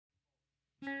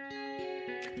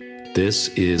This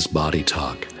is Body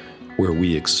Talk, where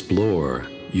we explore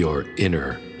your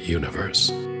inner universe.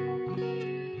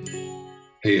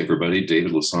 Hey everybody,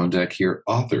 David Lasondek here,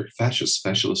 author, fascia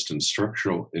specialist, and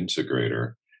structural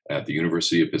integrator at the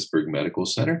University of Pittsburgh Medical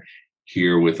Center,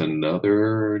 here with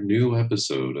another new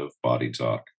episode of Body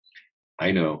Talk. I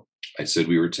know, I said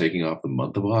we were taking off the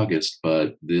month of August,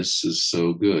 but this is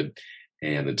so good,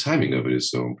 and the timing of it is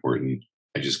so important,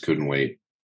 I just couldn't wait.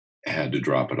 I had to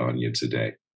drop it on you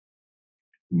today.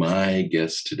 My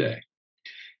guest today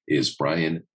is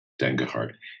Brian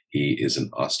Dengehart. He is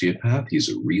an osteopath, he's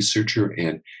a researcher,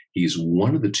 and he's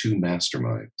one of the two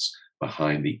masterminds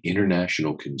behind the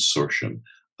International Consortium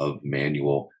of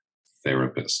Manual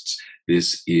Therapists.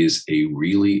 This is a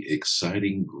really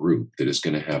exciting group that is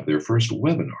going to have their first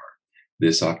webinar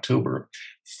this October,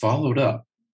 followed up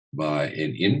by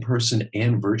an in-person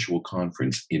and virtual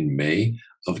conference in May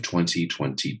of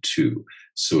 2022.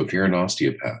 So if you're an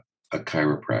osteopath, a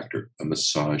chiropractor, a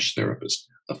massage therapist,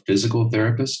 a physical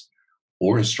therapist,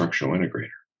 or a structural integrator,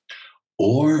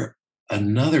 or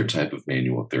another type of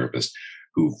manual therapist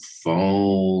who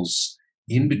falls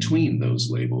in between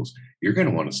those labels, you're going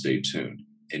to want to stay tuned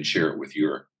and share it with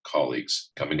your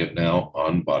colleagues. Coming up now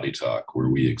on Body Talk, where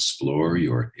we explore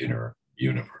your inner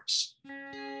universe.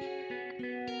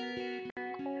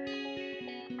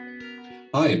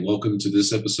 Hi, and welcome to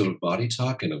this episode of Body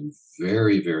Talk, and I'm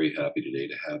very, very happy today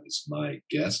to have as my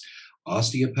guest,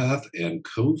 osteopath and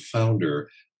co-founder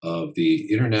of the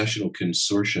International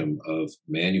Consortium of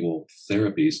Manual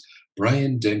Therapies,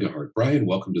 Brian Dengehart. Brian,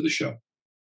 welcome to the show.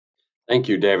 Thank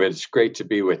you, David. It's great to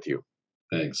be with you.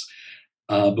 Thanks.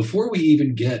 Before we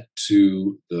even get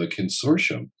to the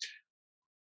consortium,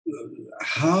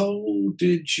 how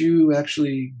did you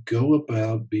actually go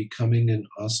about becoming an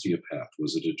osteopath?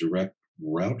 Was it a direct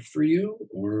route for you,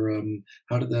 or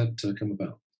how did that come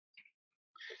about?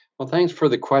 Well, thanks for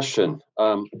the question.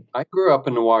 I grew up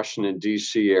in the Washington,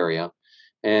 D.C. area,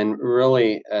 and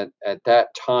really at that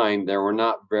time, there were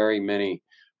not very many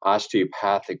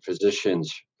osteopathic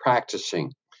physicians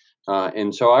practicing.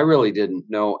 And so I really didn't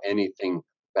know anything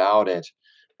about it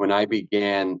when I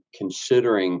began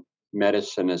considering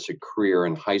medicine as a career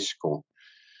in high school.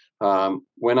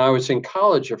 When I was in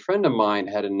college, a friend of mine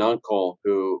had an uncle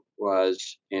who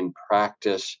was in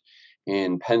practice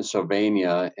in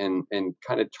Pennsylvania and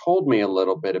kind of told me a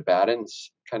little bit about it and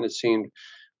kind of seemed,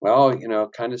 well,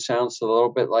 kind of sounds a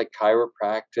little bit like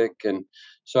chiropractic. And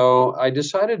so I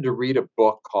decided to read a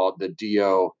book called The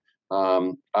DO,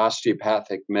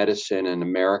 Osteopathic Medicine in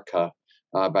America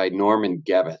by Norman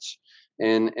Gebbets.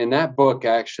 And that book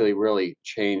actually really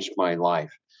changed my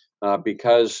life.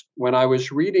 Because when I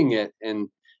was reading it and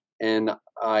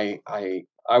I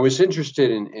was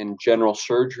interested in general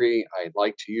surgery. I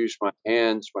like to use my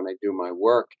hands when I do my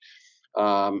work.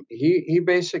 He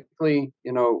basically,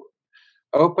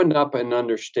 opened up an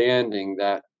understanding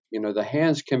that, the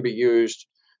hands can be used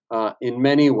in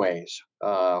many ways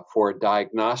for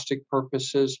diagnostic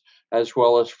purposes as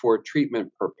well as for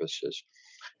treatment purposes.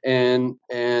 And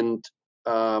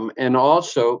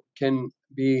also can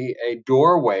be a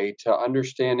doorway to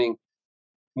understanding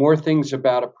more things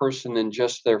about a person than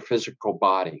just their physical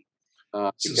body.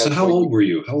 So how old were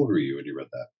you? How old were you when you read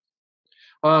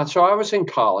that? So I was in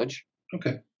college.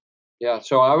 Okay. Yeah,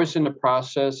 so I was in the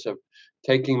process of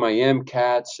taking my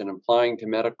MCATs and applying to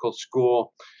medical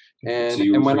school.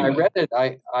 And when I read it,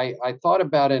 I thought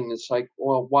about it, and it's like,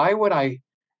 well, why would I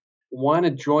want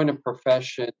to join a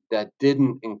profession that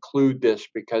didn't include this?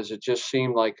 Because it just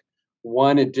seemed like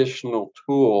one additional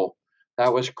tool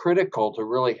that was critical to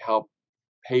really help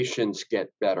patients get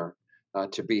better,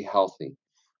 to be healthy.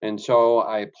 And so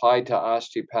I applied to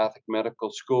osteopathic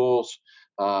medical schools,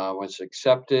 was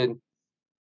accepted,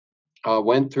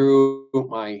 went through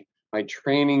my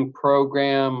training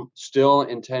program, still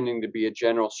intending to be a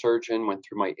general surgeon, went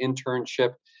through my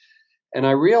internship. And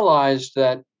I realized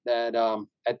that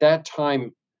at that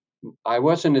time, I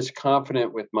wasn't as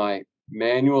confident with my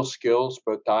manual skills,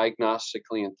 both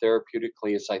diagnostically and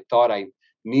therapeutically, as I thought I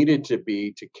needed to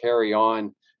be to carry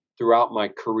on throughout my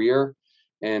career.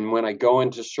 And when I go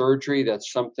into surgery,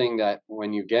 that's something that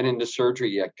when you get into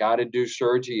surgery, you got to do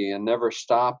surgery and never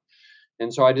stop.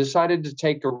 And so I decided to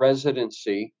take a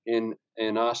residency in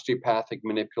osteopathic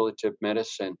manipulative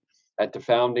medicine at the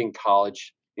Founding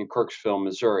College in Kirksville,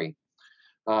 Missouri.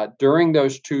 During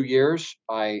those 2 years,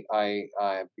 I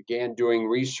began doing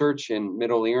research in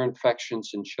middle ear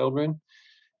infections in children.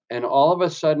 And all of a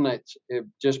sudden, it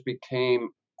just became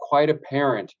quite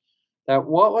apparent that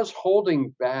what was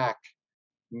holding back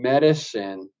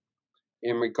medicine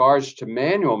in regards to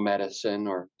manual medicine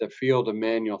or the field of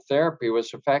manual therapy was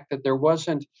the fact that there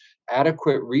wasn't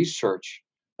adequate research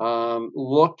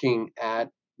looking at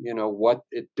what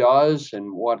it does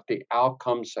and what the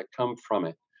outcomes that come from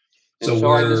it. And So so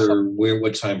I decided.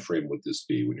 what time frame would this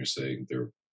be when you're saying there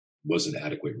wasn't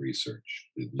adequate research?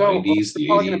 The So '90s, we're the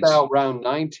talking '80s? about around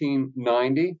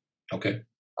 1990, Okay.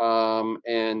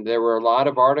 and there were a lot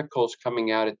of articles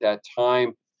coming out at that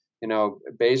time,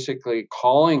 basically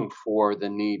calling for the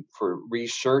need for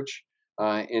research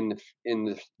in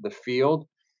the field.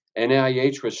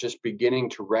 NIH was just beginning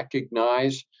to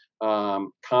recognize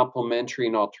complementary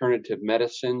and alternative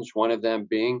medicines, one of them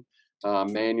being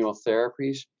manual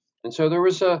therapies. And so there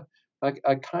was a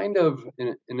kind of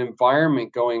an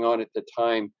environment going on at the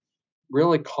time,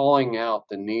 really calling out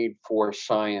the need for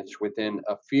science within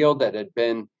a field that had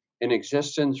been in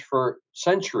existence for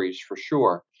centuries, for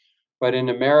sure, but in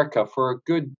America for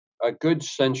a good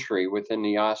century within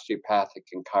the osteopathic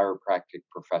and chiropractic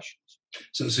professions.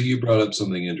 So you brought up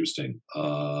something interesting.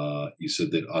 You said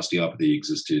that osteopathy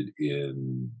existed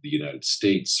in the United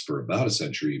States for about a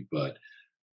century, but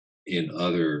in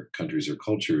other countries or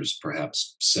cultures,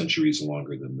 perhaps centuries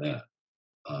longer than that.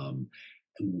 Um,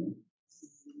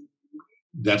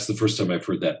 that's the first time I've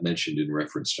heard that mentioned in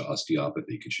reference to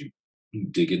osteopathy. Could you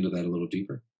dig into that a little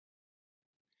deeper?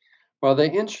 Well,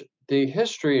 the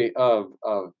history of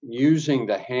using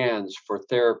the hands for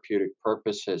therapeutic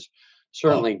purposes Ah,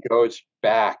 certainly goes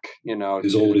back, to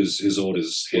as old as hands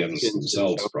Egyptians and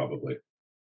themselves, so. probably.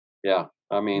 Yeah,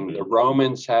 I mean, Hmm. the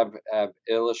Romans have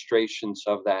illustrations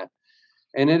of that,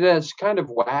 and it has kind of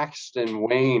waxed and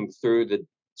waned through the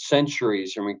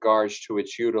centuries in regards to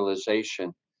its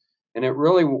utilization. And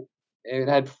it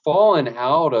had fallen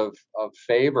out of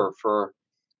favor for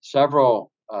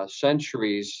several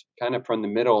centuries, kind of from the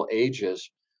Middle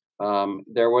Ages.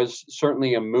 There was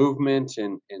certainly a movement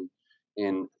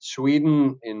in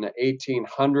Sweden in the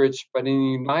 1800s, but in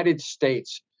the United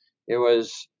States, it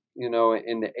was in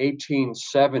the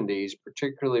 1870s,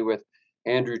 particularly with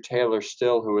Andrew Taylor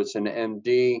Still, who was an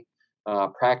MD.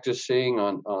 Practicing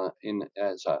in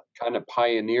as a kind of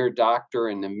pioneer doctor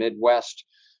in the Midwest,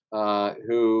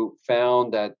 who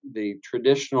found that the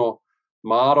traditional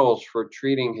models for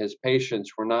treating his patients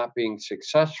were not being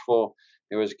successful.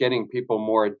 It was getting people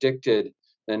more addicted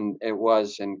than it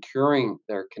was in curing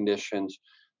their conditions.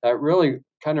 That really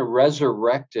kind of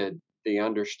resurrected the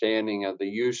understanding of the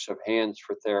use of hands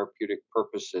for therapeutic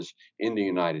purposes in the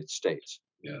United States.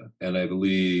 Yeah, and I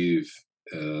believe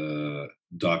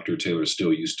Dr. Taylor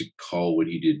Still used to call what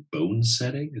he did bone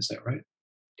setting. Is that right?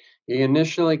 He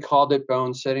initially called it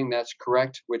bone setting, that's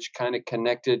correct, which kind of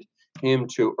connected him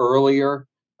to earlier,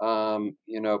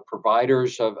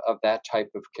 providers of that type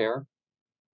of care.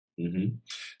 Hmm.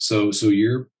 So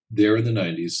you're there in the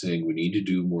 '90s saying we need to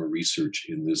do more research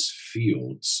in this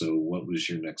field. So what was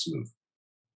your next move?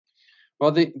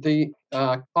 Well, the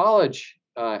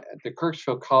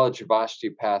Kirksville College of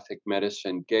Osteopathic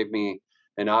Medicine gave me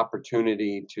an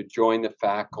opportunity to join the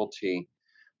faculty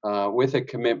with a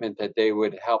commitment that they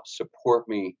would help support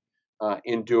me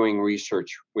in doing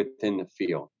research within the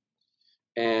field.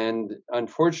 And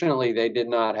unfortunately, they did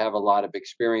not have a lot of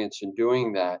experience in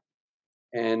doing that.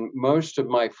 And most of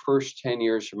my first 10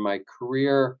 years of my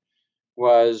career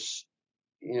was,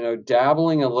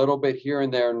 dabbling a little bit here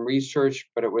and there in research,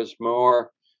 but it was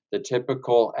more the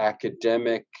typical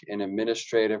academic and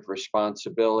administrative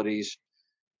responsibilities.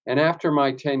 And after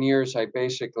my 10 years, I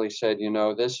basically said,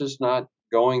 this is not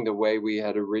going the way we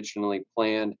had originally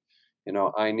planned.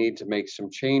 I need to make some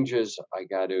changes. I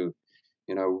got to,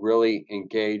 really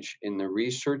engage in the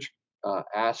research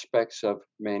aspects of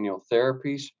manual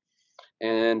therapies.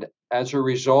 And as a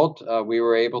result, we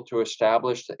were able to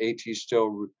establish the A.T.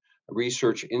 Still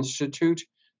Research Institute,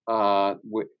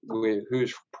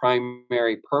 whose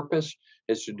primary purpose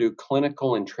is to do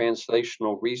clinical and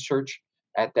translational research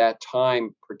at that time,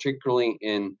 particularly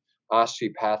in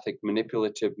osteopathic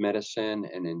manipulative medicine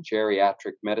and in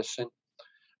geriatric medicine.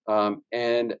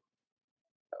 And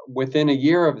within a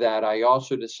year of that, I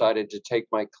also decided to take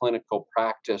my clinical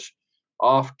practice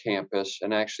off campus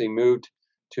and actually moved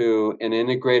to an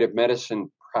integrative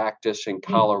medicine practice in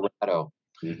Colorado,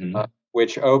 Hmm.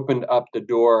 which opened up the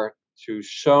door to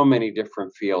so many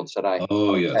different fields that I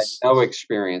Oh had yes. no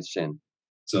experience in.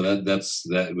 So that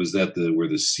was that the where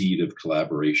the seed of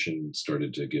collaboration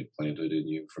started to get planted in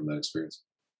you from that experience.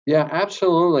 Yeah,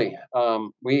 absolutely.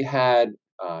 We had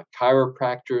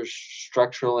chiropractors,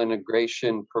 structural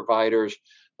integration providers,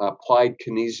 applied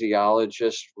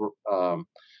kinesiologists,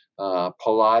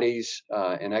 Pilates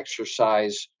and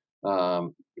exercise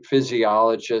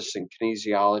physiologists and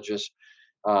kinesiologists.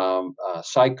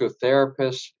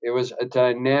 psychotherapists. It was a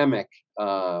dynamic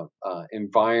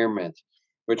environment,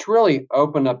 which really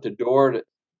opened up the door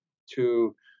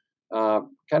to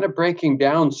kind of breaking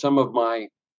down some of my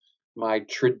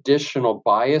traditional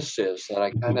biases that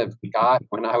I kind of got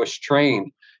when I was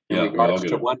trained in Yeah, we all regards get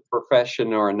to them. one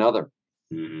profession or another.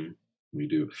 We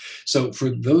do. So, for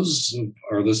those of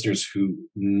our listeners who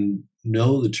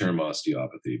know the term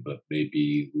osteopathy but may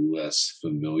be less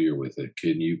familiar with it,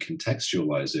 can you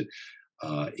contextualize it?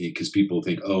 Because people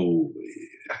think, oh,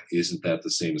 isn't that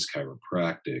the same as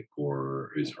chiropractic,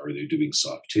 or are they doing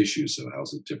soft tissue? So,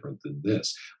 how's it different than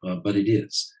this? But it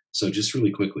is. So, just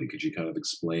really quickly, could you kind of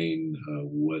explain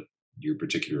what your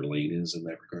particular lane is in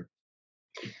that regard?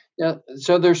 Yeah,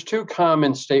 so there's two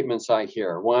common statements I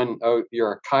hear. One, oh,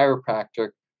 you're a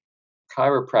chiropractor,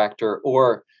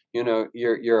 or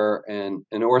you're an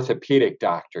orthopedic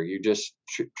doctor. You just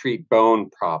treat bone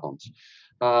problems.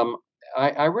 Um,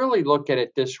 I really look at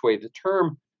it this way: the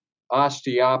term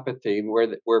osteopathy,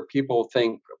 where people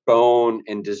think bone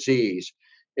and disease,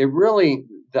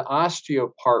 the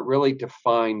osteo part really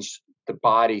defines the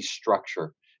body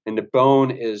structure, and the bone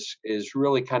is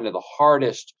really kind of the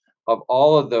hardest of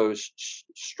all of those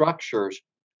structures,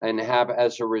 and have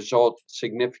as a result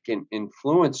significant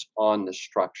influence on the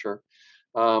structure.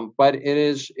 But it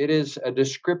is a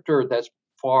descriptor that's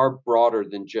far broader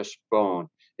than just bone.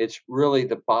 It's really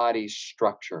the body's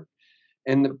structure.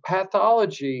 And the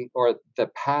pathology, or the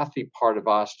pathy part of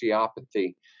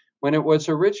osteopathy, when it was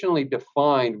originally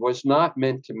defined, was not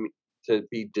meant to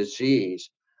be disease,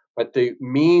 but the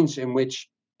means in which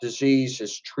disease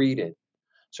is treated.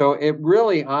 So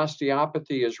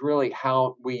osteopathy is really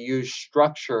how we use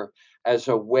structure as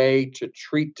a way to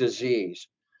treat disease.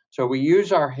 So we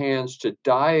use our hands to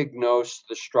diagnose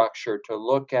the structure, to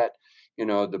look at,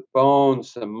 the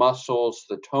bones, the muscles,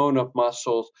 the tone of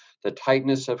muscles, the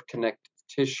tightness of connective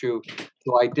tissue,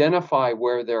 to identify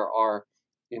where there are,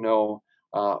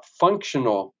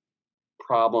 functional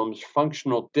problems,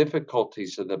 functional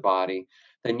difficulties of the body,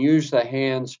 then use the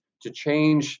hands to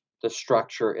change the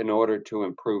structure in order to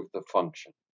improve the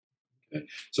function. Okay.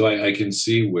 So, I can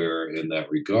see where, in that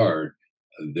regard,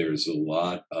 there's a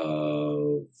lot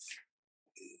of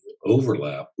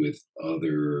overlap with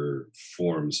other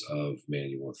forms of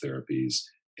manual therapies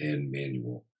and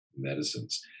manual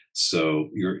medicines. So,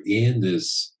 you're in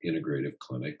this integrative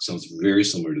clinic. Sounds very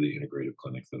similar to the integrative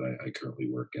clinic that I currently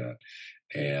work at.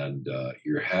 And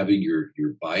you're having your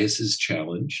biases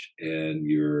challenged, and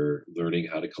you're learning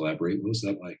how to collaborate. What was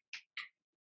that like?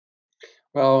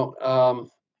 Well,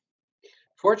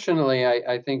 fortunately,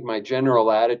 I think my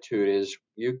general attitude is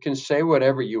you can say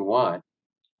whatever you want,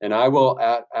 and I will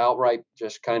outright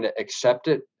just kind of accept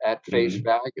it at face Hmm.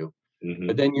 value. But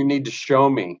Hmm. then you need to show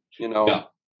me, Yeah.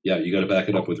 Yeah. You got to back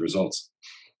it up with results.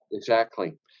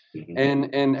 exactly. Hmm.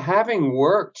 And having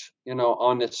worked,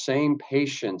 on the same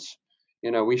patients,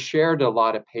 we shared a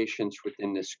lot of patients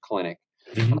within this clinic.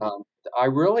 Hmm. Um, I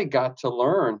really got to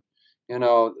learn,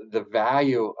 the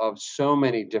value of so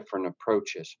many different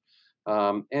approaches.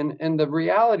 And the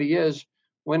reality is,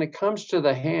 when it comes to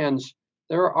the hands,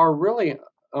 there are really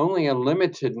only a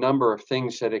limited number of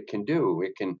things that it can do.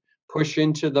 It can push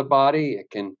into the body, it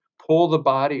can pull the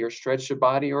body or stretch the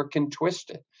body, or it can twist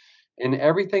it. And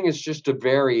everything is just a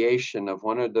variation of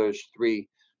one of those three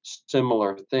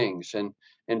similar things.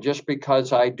 And just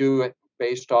because I do it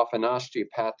based off an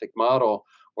osteopathic model,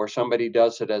 or somebody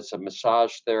does it as a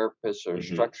massage therapist or Hmm.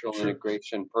 structural Sure.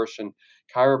 integration person,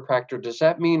 chiropractor, does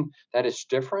that mean that it's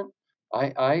different?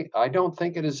 I don't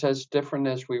think it is as different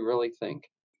as we really think.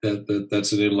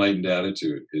 That's an enlightened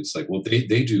attitude. It's like, well,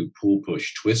 they do pull,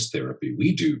 push, twist therapy.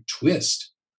 We do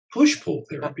twist, push, pull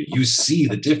therapy. You see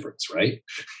the difference, right?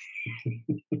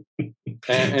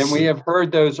 And we So, have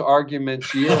heard those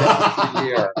arguments year after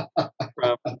year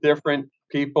from different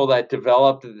people that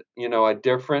developed, a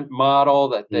different model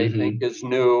that they think hmm. is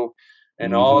new,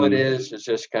 and all it Hmm. is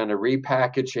just kind of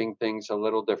repackaging things a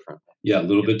little differently. Yeah, a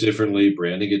little bit differently,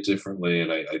 branding it differently,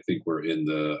 and I think we're in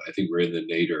the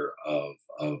nadir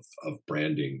of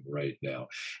branding right now,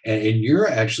 and you're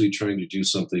actually trying to do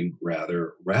something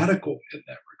rather radical in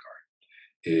that regard.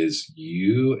 Is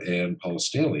you and Paul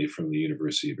Stanley from the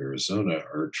University of Arizona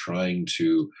are trying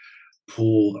to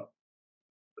pull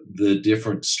the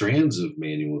different strands of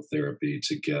manual therapy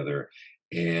together,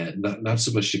 and not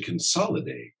so much to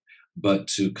consolidate, but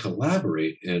to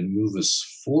collaborate and move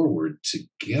us forward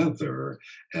together,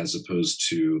 as opposed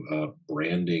to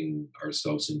branding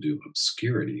ourselves into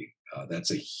obscurity. That's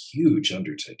a huge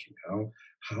undertaking.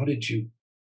 How did you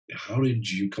how did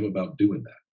you come about doing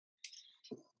that?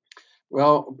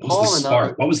 Well, What was the Paul and I,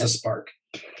 spark? What was the spark?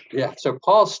 Yeah, so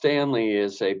Paul Stanley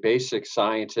is a basic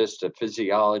scientist, a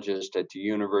physiologist at the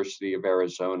University of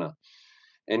Arizona.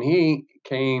 And he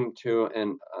came to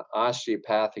an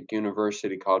osteopathic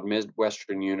university called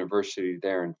Midwestern University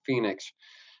there in Phoenix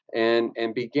and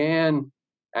began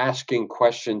asking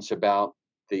questions about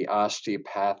the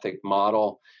osteopathic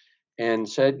model and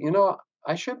said,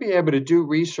 I should be able to do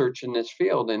research in this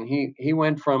field. And he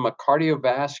went from a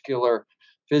cardiovascular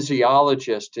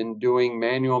physiologist in doing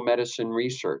manual medicine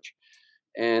research.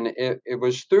 And it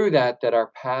was through that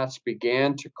our paths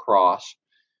began to cross,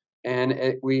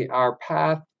 and our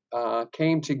path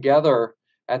came together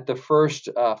at the first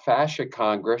Fascia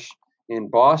Congress in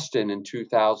Boston in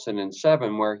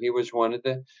 2007, where he was one of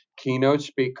the keynote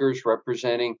speakers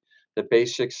representing the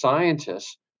basic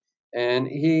scientists. And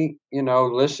he,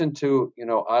 listened to,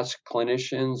 us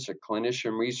clinicians or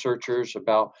clinician researchers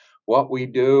about what we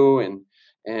do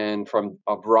and from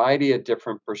a variety of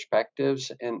different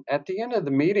perspectives. And at the end of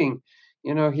the meeting,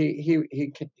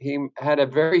 he had a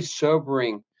very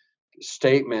sobering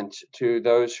statement to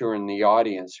those who are in the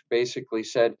audience. Basically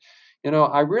said,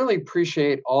 I really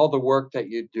appreciate all the work that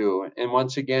you do. And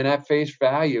once again, at face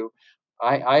value,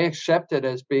 I accept it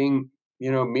as being,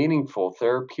 meaningful,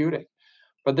 therapeutic.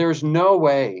 But there's no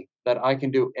way that I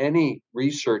can do any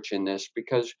research in this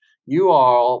because you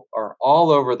all are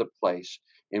all over the place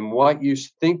in what you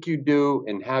think you do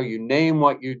and how you name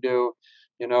what you do.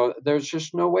 There's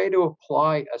just no way to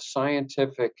apply a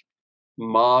scientific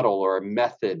model or a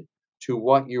method to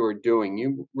what you are doing.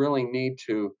 You really need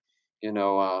to,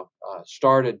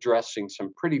 start addressing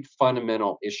some pretty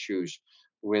fundamental issues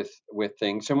with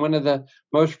things. And one of the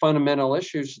most fundamental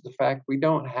issues is the fact we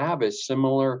don't have a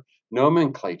similar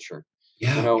nomenclature.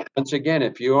 Yeah. Once again,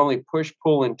 if you only push,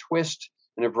 pull, and twist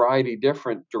in a variety of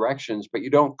different directions, but you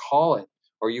don't call it,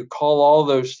 or you call all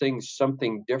those things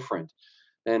something different,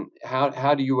 then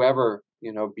how do you ever,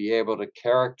 be able to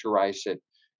characterize it,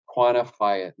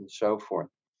 quantify it, and so forth?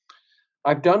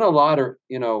 I've done a lot of,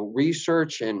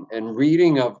 research and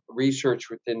reading of research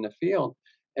within the field.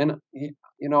 And,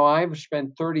 I've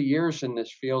spent 30 years in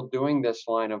this field doing this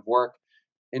line of work.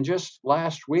 And just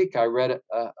last week, I read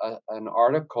an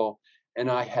article and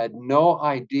I had no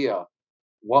idea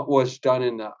what was done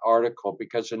in the article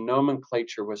because the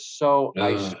nomenclature was so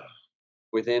isolated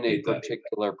within a Hate that.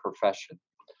 particular profession.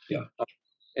 Yeah.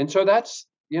 And so that's,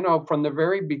 from the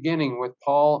very beginning with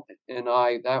Paul and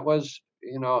I, that was,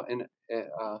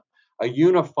 a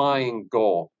unifying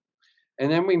goal.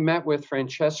 And then we met with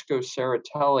Francesco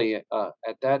Ceratelli,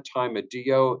 at that time a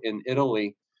DO in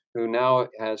Italy, who now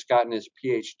has gotten his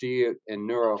PhD in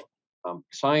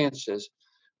neurosciences.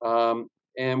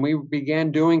 And we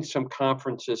began doing some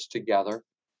conferences together.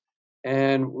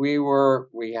 And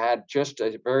we had just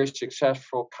a very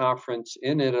successful conference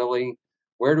in Italy.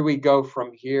 Where do we go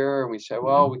from here? And we said,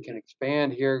 well, we can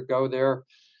expand here, go there.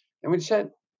 And we said,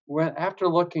 well, after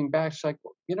looking back, it's like,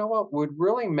 what would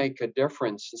really make a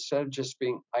difference instead of just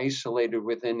being isolated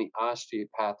within the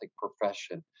osteopathic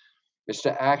profession is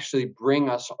to actually bring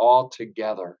us all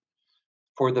together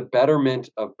for the betterment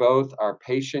of both our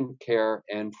patient care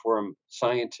and for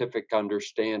scientific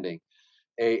understanding.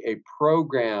 A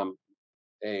program,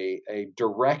 a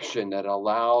direction that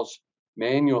allows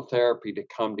manual therapy to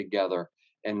come together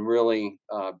and really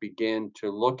begin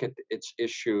to look at its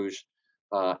issues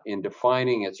in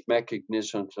defining its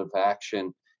mechanisms of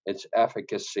action, its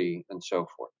efficacy, and so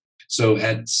forth. So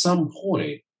at some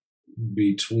point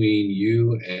between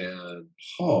you and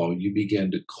Paul, you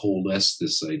began to coalesce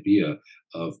this idea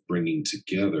of bringing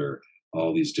together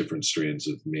all these different strands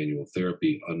of manual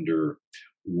therapy under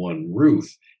one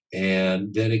roof.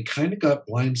 And then it kind of got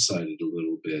blindsided a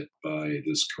little bit by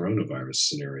this coronavirus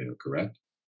scenario, correct?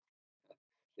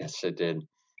 Yes, it did.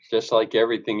 Just like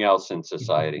everything else in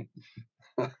society.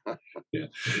 Yeah.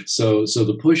 So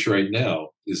the push right now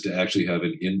is to actually have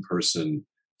an in-person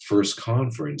first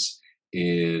conference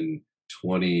in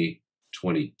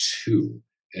 2022.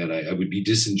 And I would be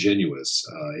disingenuous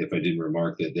if I didn't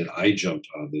remark that I jumped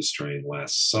on this train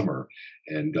last summer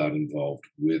and got involved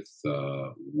with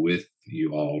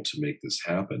you all to make this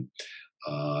happen.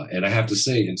 And I have to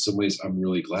say, in some ways, I'm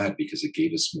really glad because it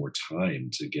gave us more time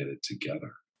to get it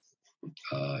together.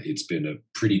 It's been a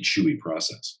pretty chewy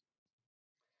process.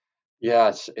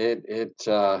 Yes, in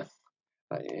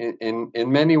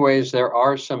many ways there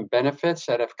are some benefits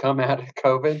that have come out of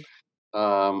COVID.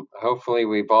 Hopefully,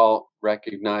 we've all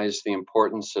recognized the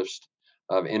importance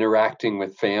of interacting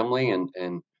with family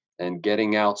and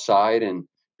getting outside and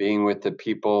being with the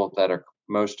people that are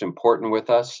most important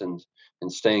with us and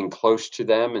staying close to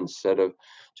them instead of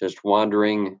just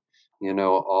wandering,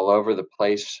 all over the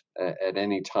place at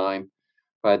any time.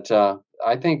 But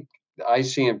I think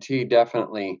ICMT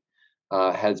definitely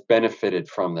has benefited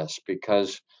from this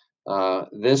because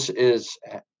this is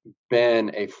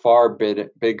been a far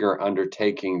bigger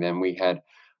undertaking than we had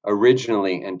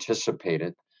originally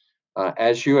anticipated.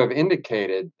 As you have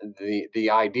indicated, the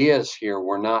ideas here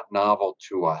were not novel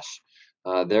to us.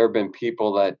 There have been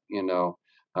people that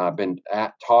been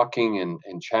talking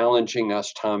and challenging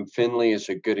us. Tom Finley is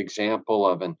a good example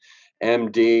of an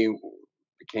MD,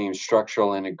 became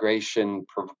structural integration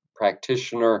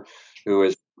practitioner who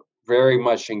is very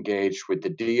much engaged with the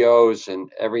DOs and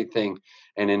everything,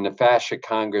 and in the Fascia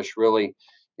Congress really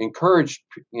encouraged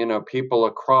people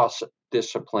across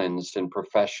disciplines and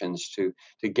professions to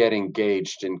get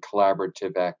engaged in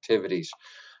collaborative activities.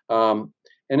 And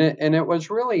it was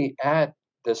really at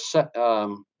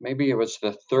maybe it was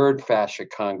the third Fascia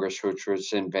Congress, which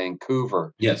was in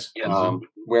Vancouver. Yes.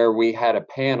 Where we had a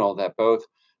panel that both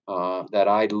that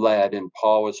I led and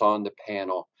Paul was on the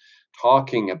panel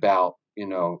talking about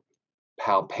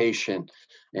palpation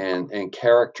and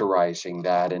characterizing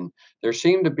that. And there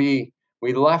seemed to be,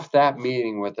 we left that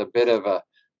meeting with a bit of a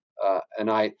and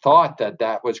I thought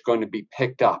that was going to be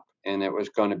picked up and it was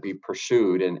going to be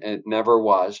pursued, and it never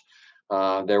was.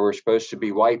 There were supposed to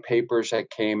be white papers that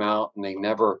came out, and they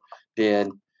never did.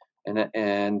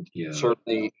 And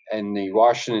certainly in the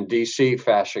Washington D.C.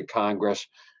 Fascia Congress,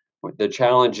 the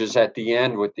challenges at the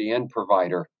end with the end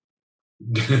provider.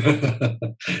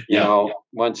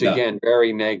 Once again,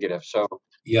 very negative. So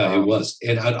it was,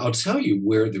 and I'll tell you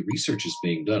where the research is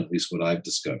being done. At least what I've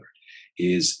discovered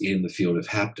is in the field of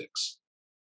haptics,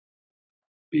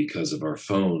 because of our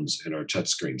phones and our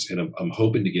touchscreens. And I'm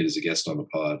hoping to get as a guest on the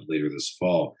pod later this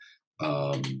fall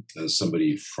as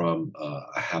somebody from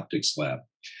a haptics lab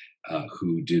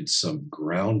who did some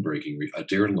groundbreaking,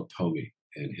 Darren Lapomi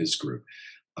and his group.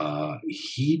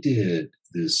 He did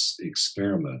this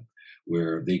experiment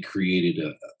where they created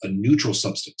a neutral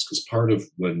substance, because part of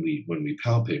when we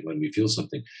palpate, when we feel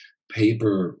something,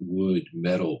 paper, wood,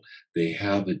 metal, they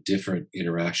have a different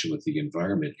interaction with the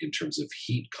environment in terms of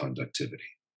heat conductivity.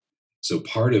 So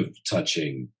part of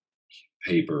touching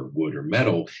paper, wood, or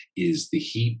metal is the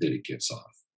heat that it gives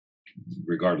off,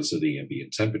 regardless of the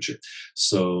ambient temperature.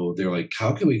 So they're like,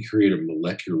 how can we create a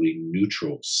molecularly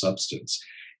neutral substance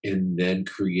and then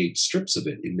create strips of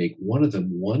it and make one of them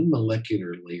one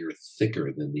molecular layer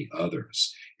thicker than the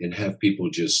others, and have people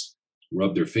just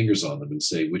rub their fingers on them and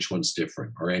say, which one's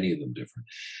different? Are any of them different?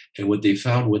 And what they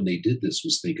found when they did this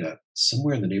was they got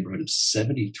somewhere in the neighborhood of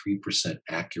 73%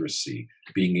 accuracy,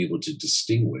 being able to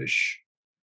distinguish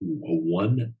a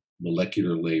one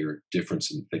molecular layer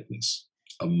difference in thickness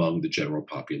among the general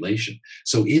population.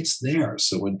 So it's there.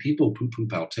 So when people poo-poo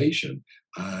palpation,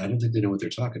 I don't think they know what they're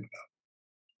talking about.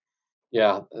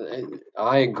 Yeah,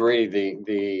 I agree.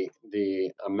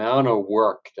 The amount of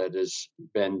work that has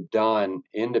been done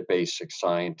in the basic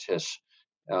scientists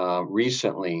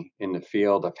recently in the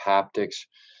field of haptics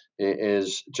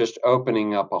is just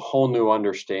opening up a whole new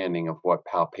understanding of what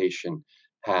palpation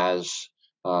has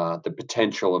the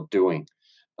potential of doing.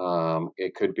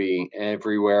 It could be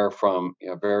everywhere from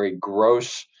a very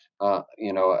gross,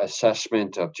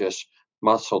 assessment of just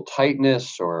muscle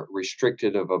tightness or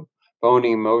restricted of a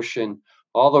bony motion,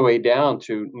 all the way down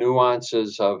to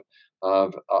nuances of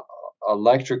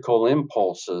electrical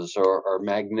impulses or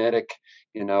magnetic,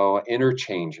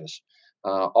 interchanges.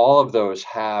 All of those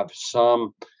have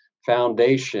some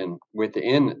foundation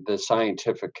within the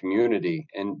scientific community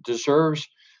and deserves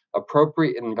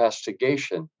appropriate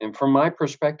investigation. And from my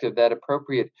perspective, that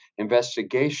appropriate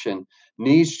investigation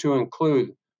needs to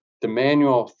include the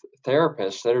manual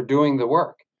therapists that are doing the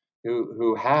work,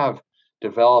 who have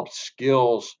developed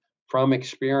skills from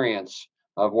experience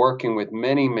of working with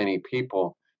many, many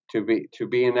people to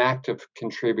be an active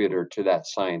contributor to that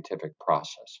scientific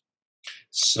process.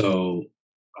 So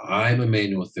I'm a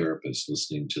manual therapist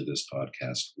listening to this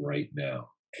podcast right now,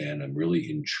 and I'm really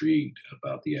intrigued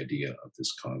about the idea of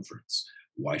this conference.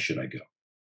 Why should I go?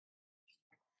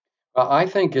 I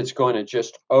think it's going to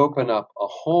just open up a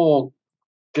whole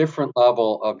different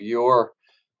level of your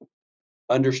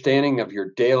understanding of your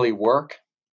daily work,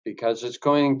 because it's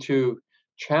going to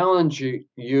challenge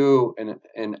you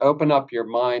and open up your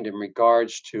mind in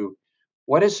regards to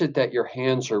what is it that your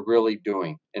hands are really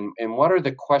doing, and what are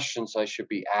the questions I should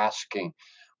be asking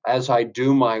as I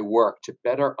do my work to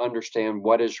better understand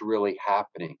what is really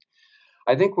happening.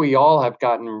 I think we all have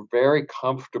gotten very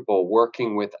comfortable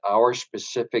working with our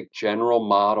specific general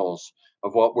models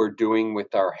of what we're doing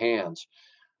with our hands.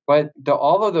 But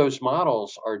all of those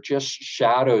models are just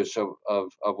shadows of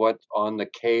what's on the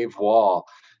cave wall,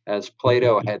 as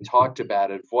Plato had talked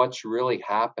about it, what's really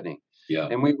happening. Yeah.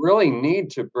 And we really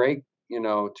need to break,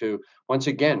 to once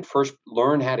again, first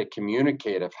learn how to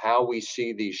communicate of how we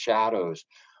see these shadows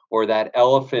or that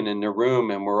elephant in the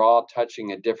room, and we're all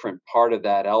touching a different part of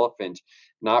that elephant,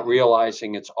 not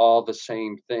realizing it's all the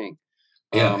same thing.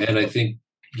 Yeah, Um, and I think,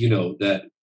 that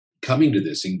coming to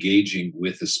this, engaging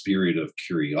with a spirit of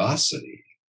curiosity,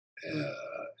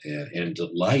 and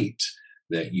delight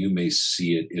that you may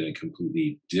see it in a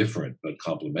completely different but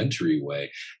complementary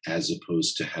way, as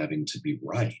opposed to having to be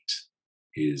right,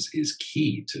 is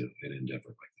key to an endeavor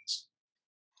like this.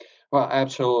 Well,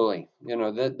 absolutely.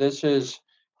 That this is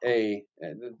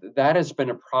that has been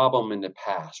a problem in the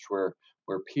past where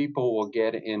people will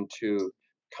get into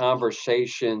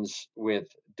conversations with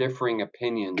differing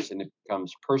opinions and it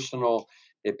becomes personal,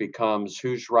 it becomes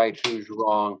who's right, who's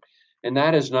wrong, and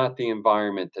that is not the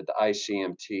environment that the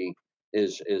ICMT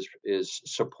is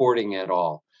supporting at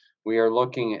all. We are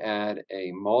looking at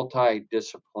a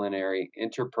multidisciplinary,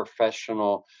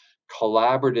 interprofessional,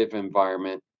 collaborative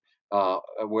environment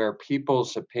where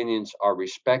people's opinions are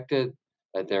respected,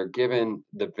 that they're given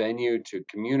the venue to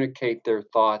communicate their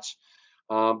thoughts,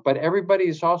 but everybody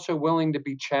is also willing to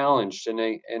be challenged in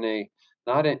a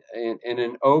not in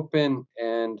an open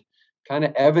and kind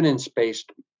of evidence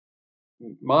based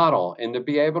model, and to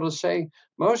be able to say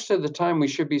most of the time we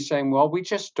should be saying, well, we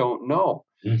just don't know,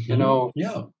 you know,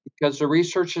 Yeah. because the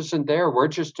research isn't there. We're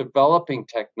just developing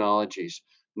technologies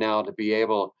now to be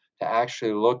able to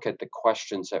actually look at the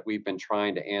questions that we've been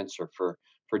trying to answer for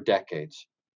decades.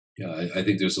 Yeah, I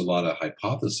think there's a lot of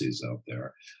hypotheses out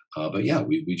there, but yeah,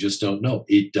 we just don't know.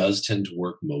 It does tend to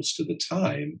work most of the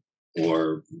time,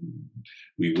 or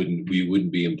we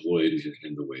wouldn't be employed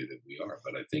in the way that we are.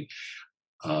 But I think,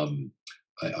 um,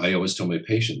 I always tell my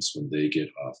patients when they get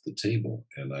off the table,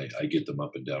 and I get them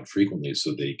up and down frequently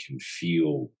so they can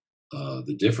feel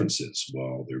the differences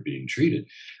while they're being treated.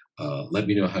 Let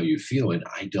me know how you feel, and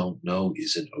I don't know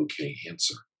is an okay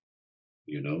answer.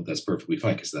 That's perfectly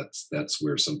fine, because that's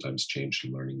where sometimes change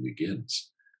and learning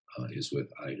begins, is with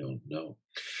I don't know.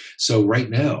 So right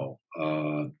now,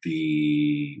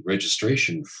 the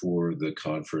registration for the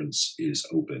conference is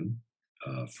open,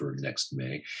 for next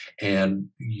May, and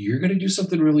you're going to do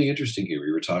something really interesting here.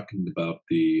 We were talking about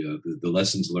the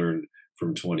lessons learned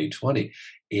from 2020,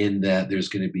 in that there's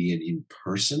going to be an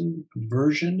in-person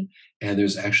version, and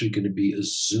there's actually going to be a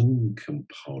Zoom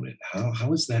component.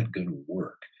 How is that going to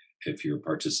work if you're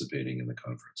participating in the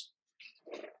conference?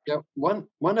 Yeah,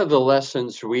 one of the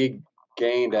lessons we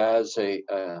gained as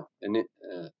an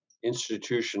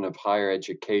institution of higher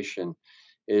education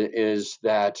is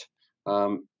that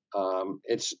um,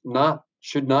 it's not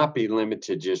should not be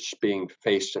limited just being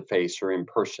face to face or in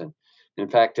person. In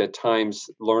fact, at times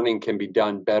learning can be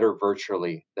done better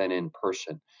virtually than in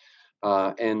person.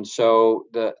 And so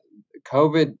the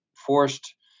COVID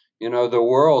forced, the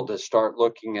world to start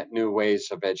looking at new ways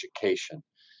of education.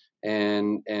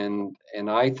 And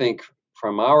I think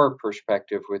from our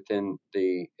perspective within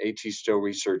the HE Still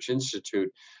Research Institute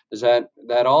is that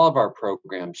all of our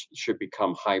programs should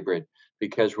become hybrid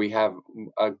because we have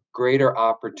a greater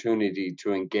opportunity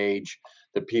to engage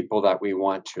the people that we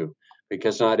want to,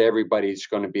 because not everybody's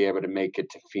going to be able to make it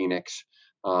to Phoenix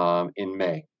in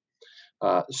May.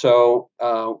 So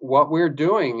what we're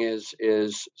doing is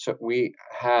so we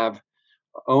have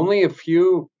only a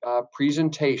few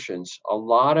presentations. A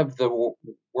lot of the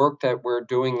work that we're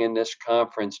doing in this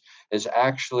conference is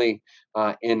actually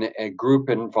in a group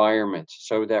environment,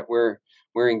 so that we're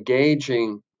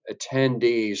engaging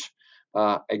attendees,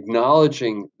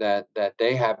 acknowledging that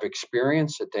they have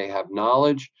experience, that they have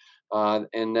knowledge,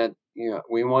 and that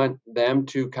we want them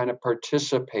to kind of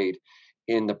participate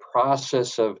in the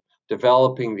process of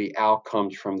developing the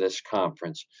outcomes from this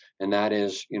conference, and that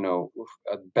is,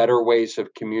 better ways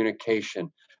of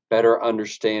communication, better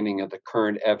understanding of the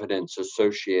current evidence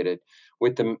associated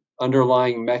with the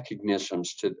underlying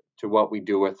mechanisms to what we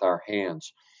do with our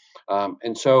hands.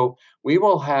 And so we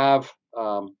will have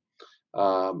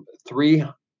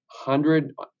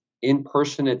 300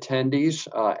 in-person attendees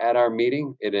at our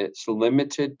meeting. It is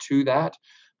limited to that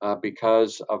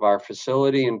because of our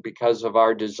facility and because of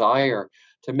our desire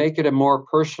to make it a more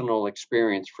personal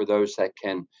experience for those that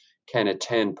can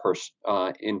attend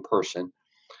in person.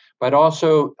 But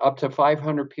also up to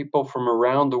 500 people from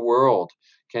around the world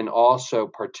can also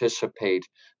participate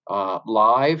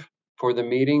live for the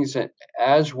meetings,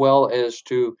 as well as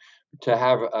to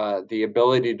have the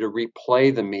ability to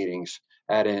replay the meetings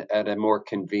at a more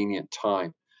convenient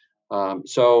time.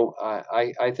 So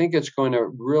I think it's going to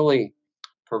really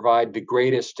provide the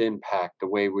greatest impact the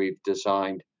way we've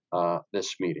designed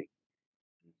this meeting.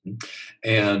 Mhm.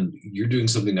 And you're doing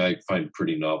something I find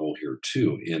pretty novel here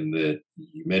too, in that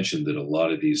you mentioned that a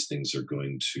lot of these things are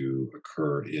going to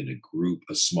occur in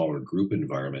a smaller group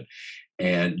environment,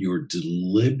 and you're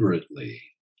deliberately,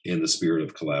 in the spirit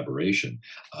of collaboration,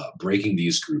 breaking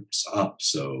these groups up.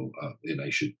 So, and I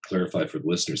should clarify for the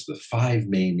listeners, the five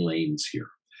main lanes here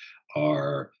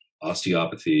are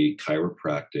osteopathy,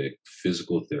 chiropractic,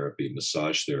 physical therapy,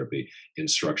 massage therapy,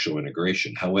 instructional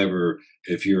integration. However,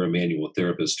 if you're a manual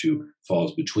therapist who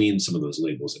falls between some of those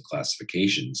labels and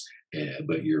classifications,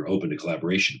 but you're open to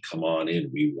collaboration, come on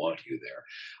in. We want you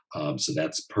there. So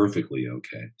that's perfectly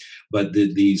okay. But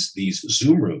these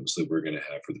Zoom rooms that we're going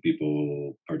to have for the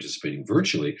people participating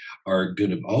virtually are going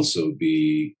to also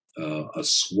be a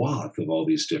swath of all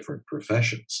these different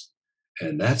professions,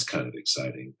 and that's kind of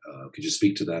exciting. Could you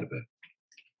speak to that a bit?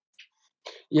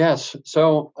 Yes.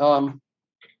 So,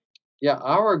 yeah,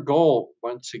 our goal,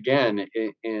 once again,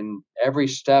 in every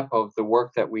step of the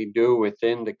work that we do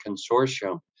within the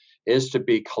consortium, is to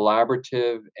be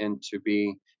collaborative and to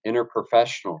be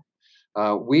interprofessional.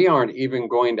 We aren't even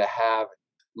going to have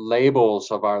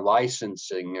labels of our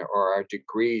licensing or our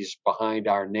degrees behind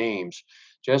our names,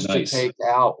 just to Nice. take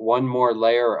out one more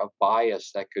layer of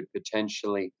bias that could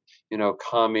potentially,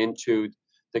 come into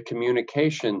the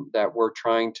communication that we're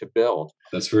trying to build.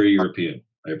 That's very European.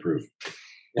 I approve.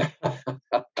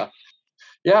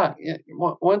 Yeah,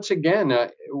 once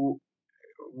again,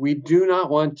 we do not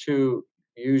want to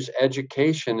use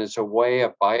education as a way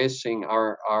of biasing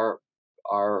our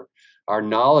our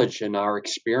knowledge and our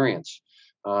experience.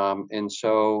 And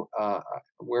so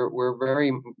we're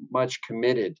very much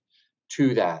committed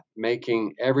to that,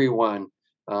 making everyone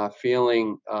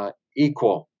feeling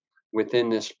equal within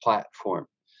this platform.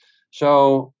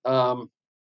 So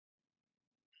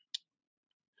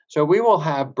so we will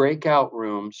have breakout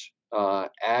rooms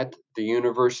at the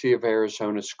University of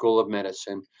Arizona School of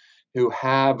Medicine who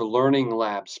have learning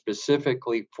labs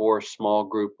specifically for small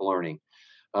group learning.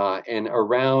 And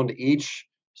around each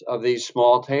of these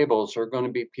small tables are going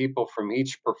to be people from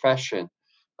each profession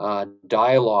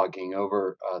dialoguing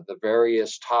over the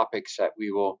various topics that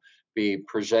we will be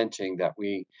presenting that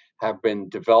we have been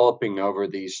developing over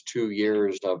these 2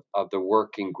 years of the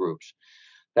working groups.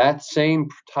 That same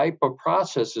type of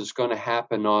process is going to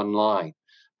happen online.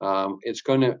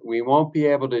 We won't be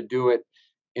able to do it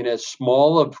in as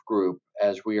small of group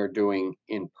as we are doing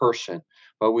in person,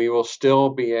 but we will still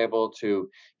be able to,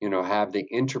 have the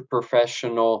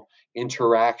interprofessional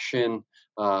interaction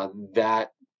that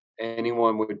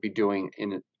anyone would be doing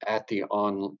at the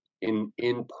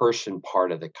in person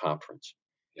part of the conference.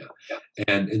 Yeah.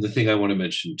 And the thing I want to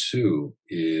mention too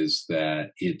is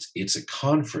that it's a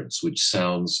conference, which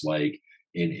sounds like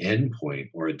an endpoint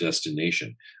or a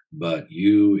destination. But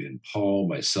you and Paul,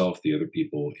 myself, the other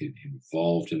people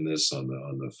involved in this on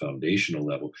the foundational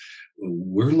level,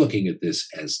 we're looking at this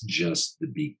as just the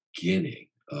beginning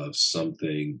of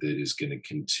something that is going to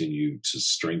continue to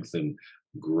strengthen,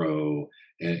 grow,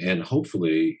 and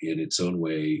hopefully, in its own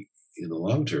way, in the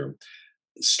long term,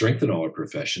 strengthen all our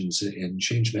professions and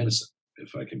change medicine,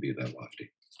 if I can be that lofty.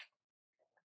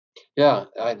 Yeah,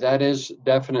 that is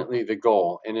definitely the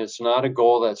goal, and it's not a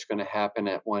goal that's going to happen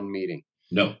at one meeting.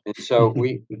 No. And so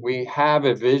we have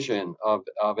a vision of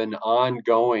an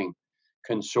ongoing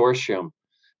consortium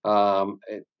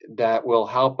that will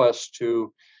help us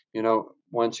to,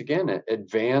 once again,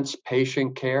 advance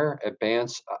patient care,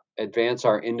 advance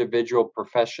our individual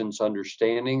professions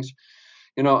understandings.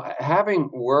 Having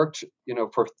worked,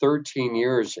 for 13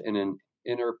 years in an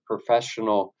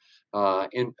interprofessional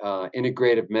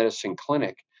integrative medicine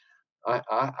clinic,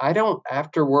 I don't,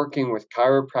 after working with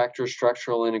chiropractors,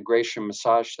 structural integration,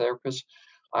 massage therapists,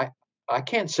 I I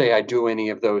can't say I do any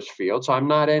of those fields. I'm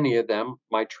not any of them.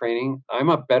 My training, I'm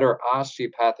a better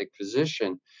osteopathic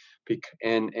physician,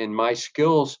 and my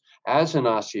skills as an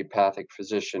osteopathic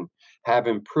physician have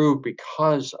improved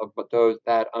because of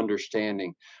that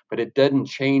understanding. But it didn't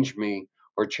change me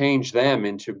or change them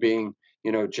into being,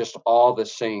 just all the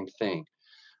same thing.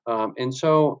 And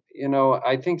so,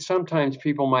 I think sometimes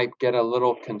people might get a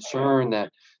little concerned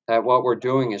that what we're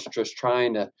doing is just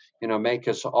trying to, make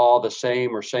us all the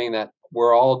same, or saying that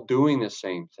we're all doing the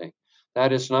same thing.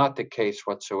 That is not the case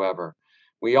whatsoever.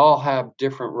 We all have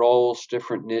different roles,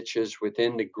 different niches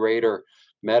within the greater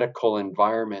medical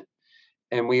environment,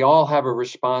 and we all have a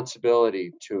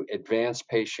responsibility to advance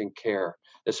patient care,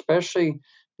 especially,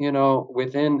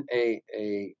 within a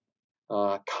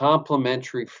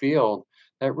complementary field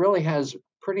that really has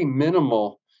pretty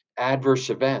minimal adverse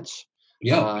events.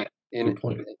 Yeah, Uh, good and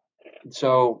point.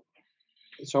 so,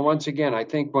 so once again, I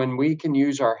think when we can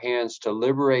use our hands to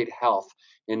liberate health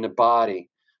in the body,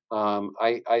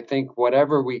 I think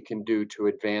whatever we can do to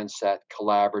advance that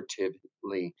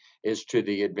collaboratively is to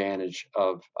the advantage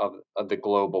of the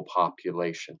global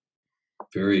population.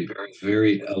 Very,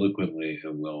 very eloquently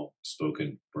and well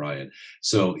spoken, Brian.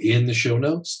 So, in the show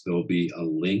notes, there'll be a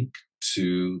link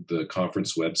to the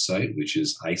conference website, which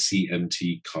is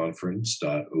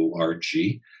icmtconference.org.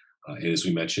 And as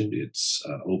we mentioned, it's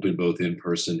open both in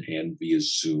person and via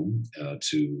Zoom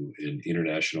to an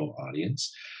international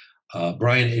audience.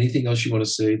 Brian, anything else you want to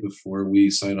say before we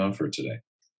sign off for today?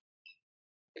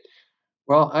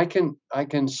 Well, I can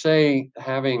say,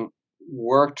 having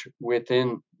worked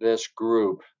within this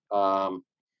group, and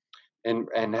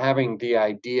having the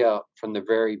idea from the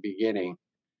very beginning,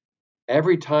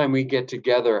 every time we get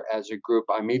together as a group,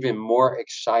 I'm even more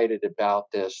excited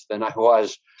about this than I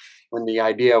was when the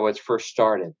idea was first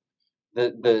started.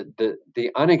 The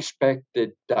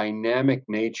unexpected dynamic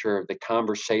nature of the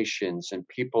conversations and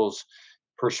people's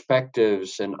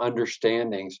perspectives and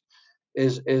understandings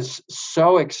is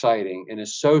so exciting and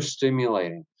is so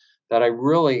stimulating that I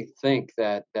really think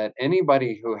that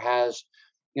anybody who has,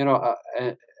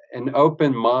 an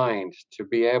open mind to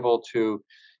be able to,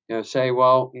 say,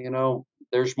 well,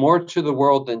 there's more to the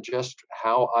world than just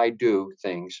how I do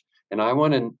things, and I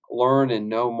want to learn and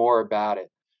know more about it.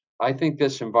 I think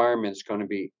this environment is going to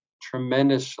be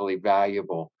tremendously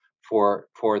valuable for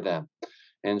them.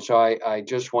 And so I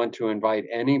just want to invite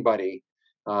anybody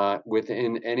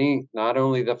within any, not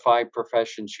only the five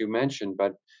professions you mentioned,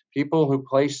 but people who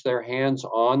place their hands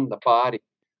on the body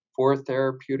for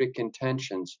therapeutic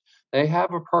intentions. They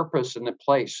have a purpose and a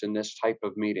place in this type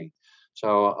of meeting.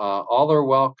 So all are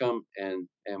welcome, and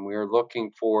we're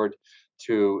looking forward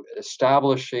to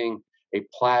establishing a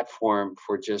platform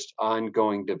for just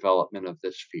ongoing development of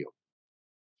this field.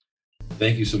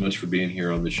 Thank you so much for being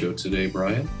here on the show today,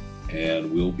 Brian. And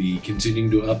we'll be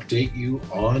continuing to update you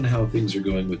on how things are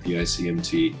going with the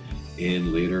ICMT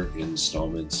in later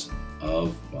installments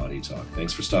of Body Talk.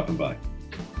 Thanks for stopping by.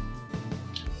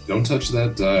 Don't touch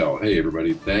that dial. Hey,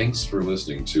 everybody, thanks for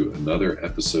listening to another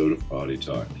episode of Body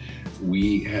Talk.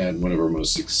 We had one of our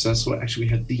most successful, actually,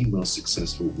 we had the most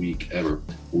successful week ever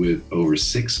with over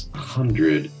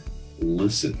 600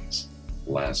 listens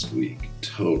last week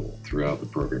total throughout the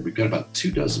program. We've got about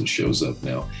 24 shows up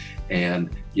now. And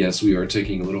yes, we are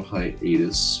taking a little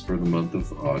hiatus for the month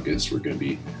of August. We're going to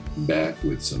be back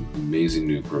with some amazing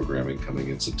new programming coming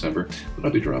in September, but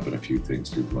I'll be dropping a few things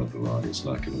through the month of August.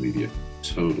 Not going to leave you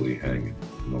totally hanging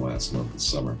in the last month of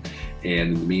summer. And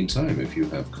in the meantime, if you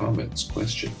have comments,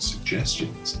 questions,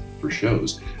 suggestions for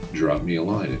shows, drop me a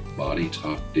line at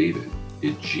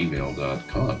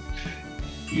bodytalkdavid@gmail.com.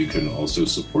 You can also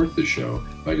support the show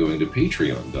by going to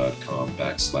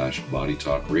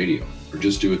patreon.com/bodytalkradio, or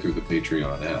just do it through the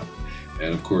Patreon app.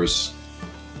 And of course,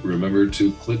 remember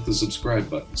to click the subscribe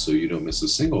button so you don't miss a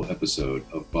single episode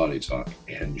of Body Talk,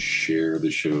 and share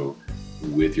the show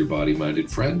with your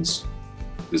body-minded friends.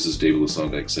 This is David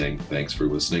Lasondek saying thanks for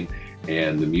listening.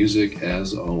 And the music,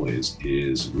 as always,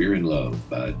 is We're in Love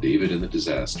by David and the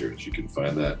Disasters. You can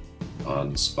find that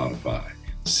on Spotify.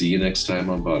 See you next time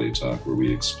on Body Talk, where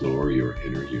we explore your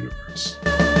inner universe.